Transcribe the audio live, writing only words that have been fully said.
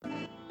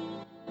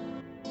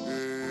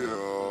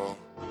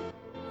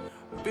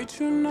Bitch,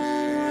 you know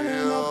I'm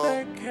running up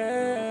that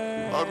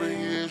cash. I been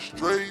getting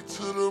straight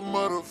to the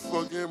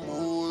motherfucking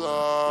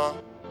moolah.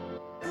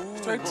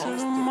 Straight to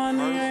the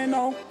money, ain't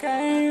no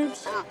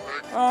games.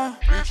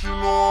 Bitch, you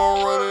know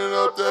I'm running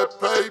up that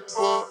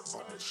paper.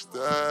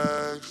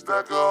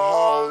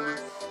 StackAHolic,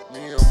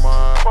 me and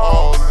my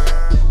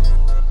all-in.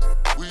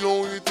 We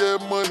gon' get that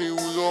money,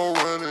 we gon'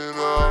 run it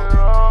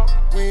up.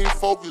 We ain't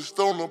focused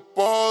on the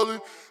ballin',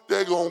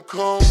 they gon'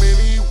 come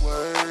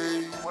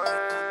anyway.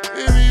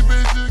 Any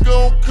bitches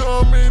gon'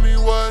 come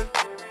anyway.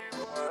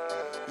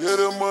 Yeah,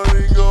 the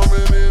money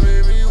coming in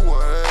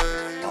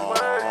anyway.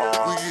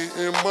 We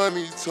getting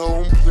money,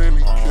 told 'em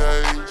plenty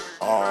cash.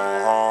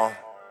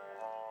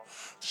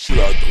 She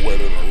like the way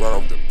that I run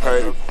off the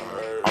paper.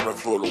 I'm the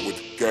fuller with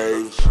the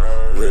gauge.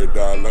 Red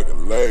dot like a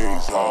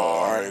laser.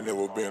 I ain't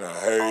never been a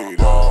hater.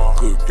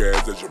 Good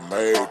gas at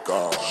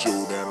Jamaica.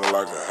 Shooting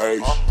like a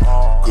Haitian.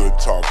 Good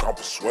talk, I'm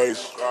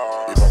persuasive.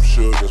 If I'm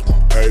sure, that's my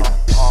baby.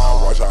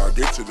 Now watch how I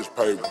get to this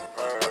paper.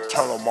 I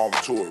turn her mama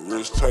to a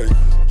risk taker.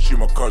 She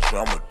my country,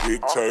 I'm a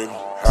dictator.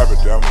 Habit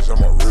diamonds in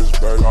my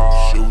wrist, baby.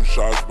 Shooting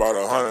shots by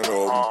the 100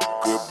 of them.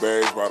 Good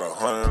bags by the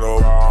 100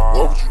 of them.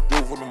 What would you do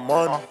for the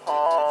money?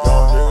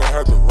 Young nigga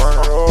had to run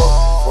it up.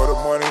 For the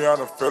money, I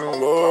done fell in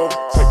love.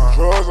 Taking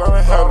drugs, I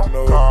done had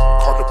enough.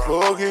 Caught the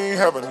plug, he ain't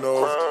have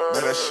enough.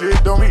 Man, that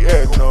shit don't be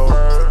adding up.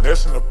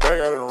 Finesse in the back,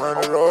 I done run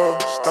it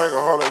up.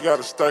 StackAHolic,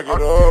 gotta stack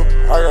it up.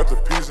 I got the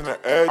piece in the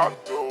ad.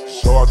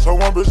 So I told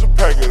my bitch to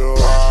pack it up. You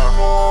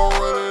know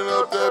I'm running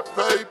up that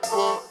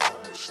paper.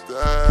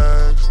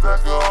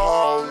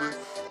 StackAHolic,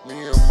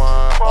 me and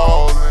my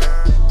all-in.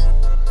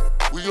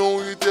 We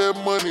gon' get that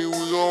money,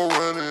 we gon'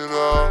 run it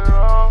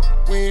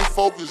up. We ain't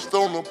focused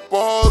on the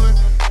ballin',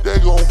 they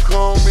gon'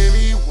 come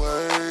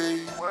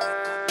anyway.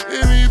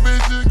 Any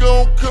bitches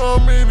gon'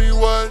 come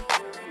anyway.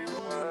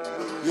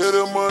 Yeah,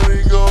 the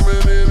money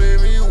coming in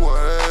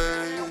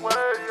anyway.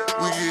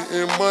 We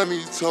getting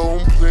money,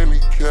 told 'em plenty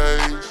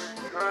cash.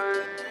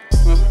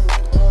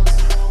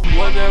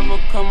 Whatever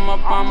come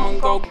up, I'ma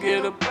go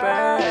get a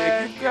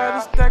bag. You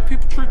gotta stack,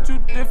 people treat you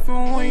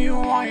different when you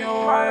on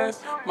your ass.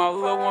 My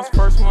little one's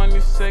first, money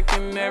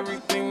second,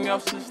 everything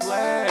else is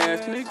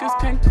last. Niggas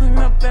can't clean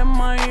up that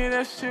money,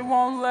 that shit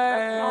won't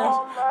last.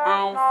 I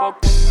don't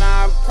fuck with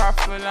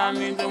non-profit, I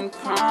need them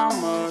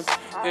commas.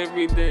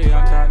 Every day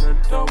I gotta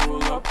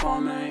double up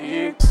on the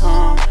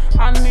income.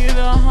 I need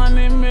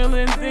 100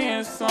 million,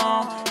 then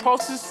some.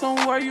 Posted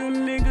somewhere you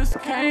niggas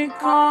can't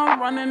come.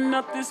 Running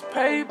up this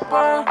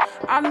paper,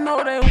 I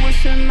know they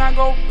wishing I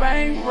go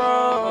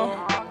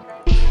bankrupt.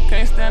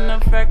 Can't stand the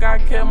fact I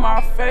kept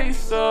my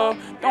face up.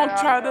 Don't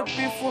try to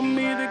beef with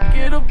me to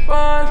get a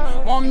buzz.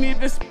 Won't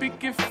even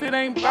speak if it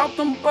ain't about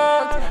them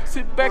bugs.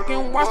 Sit back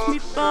and watch me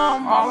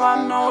thumb, all I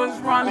know is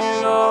run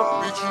it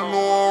up. Bitch, you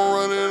know I'm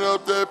running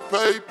up that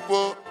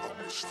paper.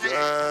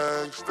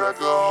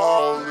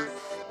 StackAHolic,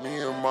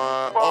 me and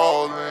my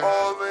all-in.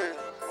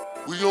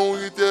 We gon'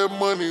 get that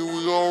money,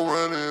 we gon'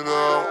 run it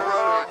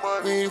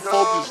up. We ain't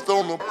focused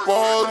on the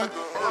ballin',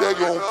 they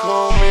gon'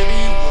 come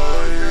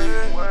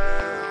anyway.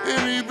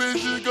 Any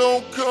bitches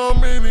gon'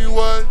 come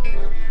anyway.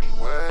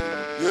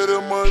 Yeah,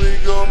 the money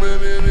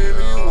coming in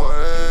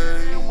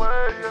anyway.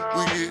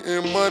 We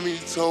getting money,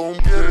 told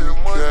 'em plenty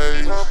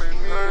cash.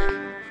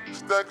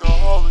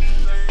 StackAHolic,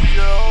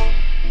 yo.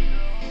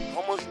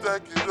 I'ma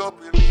stack it up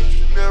in each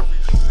and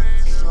every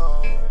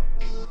season.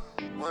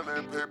 Run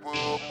that paper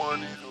up,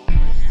 money the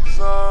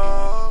reason.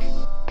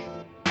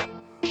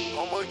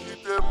 I'ma keep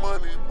that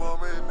money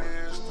bumming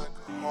in.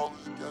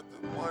 StackAHolic's got the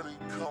money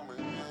coming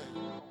in.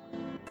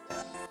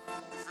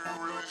 If you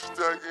really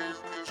stacking,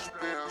 you can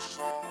spend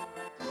some.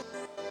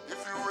 If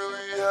you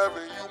really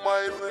having, you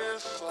might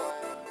lend some.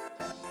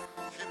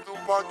 Keep them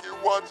pocket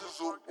watches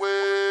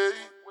away.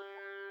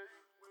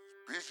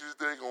 Bitches,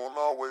 they gon'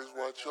 always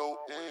watch your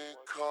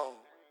income.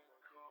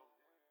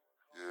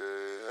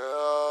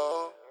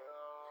 Yeah.